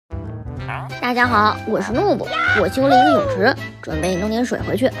大家好，我是NOOB，我修了一个泳池，准备弄点水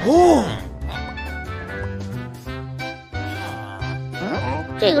回去。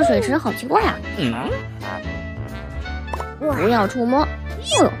这个水池好奇怪啊！不要触摸。哦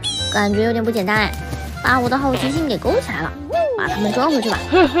呦，感觉有点不简单哎，把我的好奇心给勾起来了，把它们装回去吧。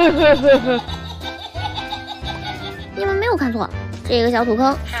你们没有看错，这个小土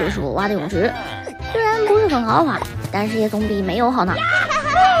坑就是我挖的泳池，虽然不是很豪华，但是也总比没有好呢。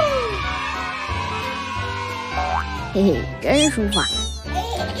嘿嘿，真舒服啊！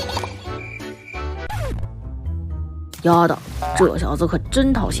丫的，这小子可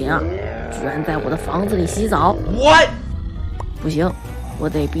真讨嫌啊！居然在我的房子里洗澡。不行，我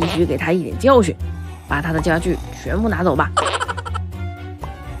必须给他一点教训，把他的家具全部拿走吧。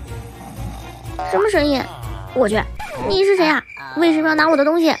什么声音？我去，你是谁啊？为什么要拿我的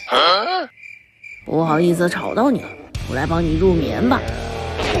东西？不好意思吵到你了，我来帮你入眠吧。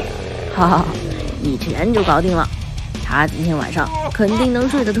哈哈，一拳就搞定了。他今天晚上肯定能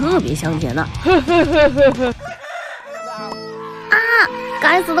睡得特别香甜呢。啊！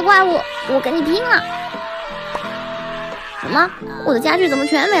该死的怪物，我跟你拼了！什么？我的家具怎么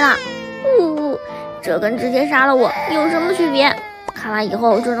全没了？这跟直接杀了我有什么区别？看来以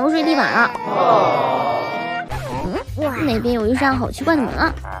后只能睡地板了。那边有一扇好奇怪的门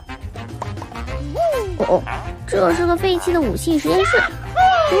啊！哦，这是个废弃的武器实验室，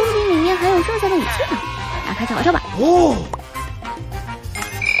说不定里面还有剩下的武器呢。打开瞧瞧吧。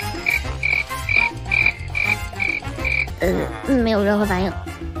没有任何反应。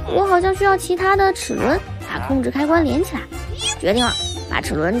我好像需要其他的齿轮把控制开关连起来。决定了，把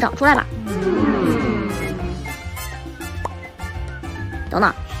齿轮找出来吧。等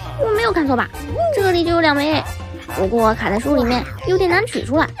等，我没有看错吧？这里就有2枚，不过卡在树里面，有点难取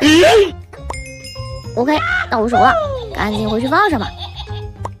出来。OK， 到手了，赶紧回去放上吧。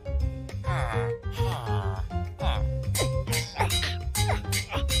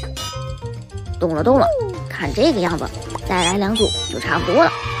动了，看这个样子，再来2组就差不多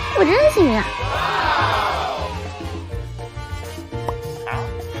了。我真幸运啊！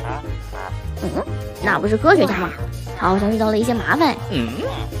那不是科学家吗？好像遇到了一些麻烦。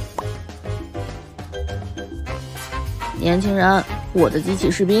年轻人，我的机器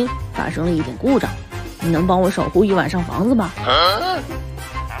士兵发生了一点故障，你能帮我守护一晚上房子吗？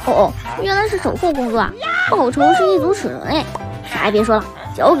哦，原来是守护工作啊！报酬是1组齿轮哎，啥也别说了，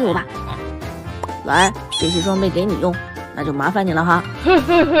交给我吧。来，这些装备给你用，那就麻烦你了哈。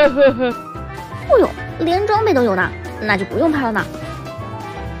哦呦，连装备都有呢，那就不用怕了呢。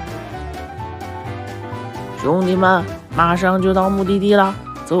兄弟们，马上就到目的地了，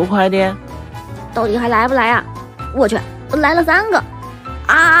走快点！到底还来不来啊？我去，我来了3个！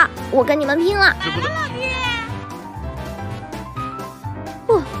啊，我跟你们拼了！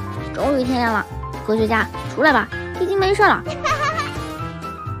终于天亮了，科学家出来吧，已经没事了。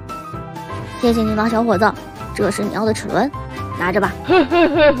谢谢你了，小伙子，这是你要的齿轮，拿着吧。嘿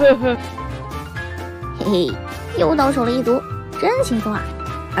嘿，又到手了1组，真轻松啊！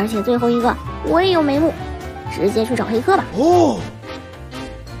而且最后一个我也有眉目，直接去找黑客吧。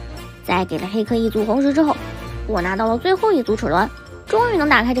在给了黑客1组红石之后，我拿到了最后1组齿轮，终于能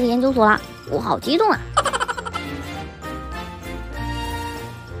打开这个研究所了，我好激动啊！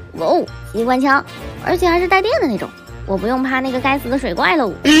哇哦，机关枪，而且还是带电的那种，我不用怕那个该死的水怪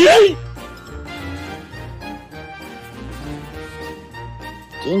喽。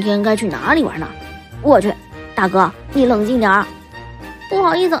今天该去哪里玩呢？我去，大哥，你冷静点儿。不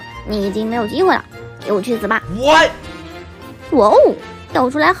好意思，你已经没有机会了，给我去死吧！哇哦，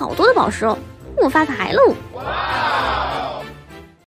掉出来好多的宝石哦，我发财喽！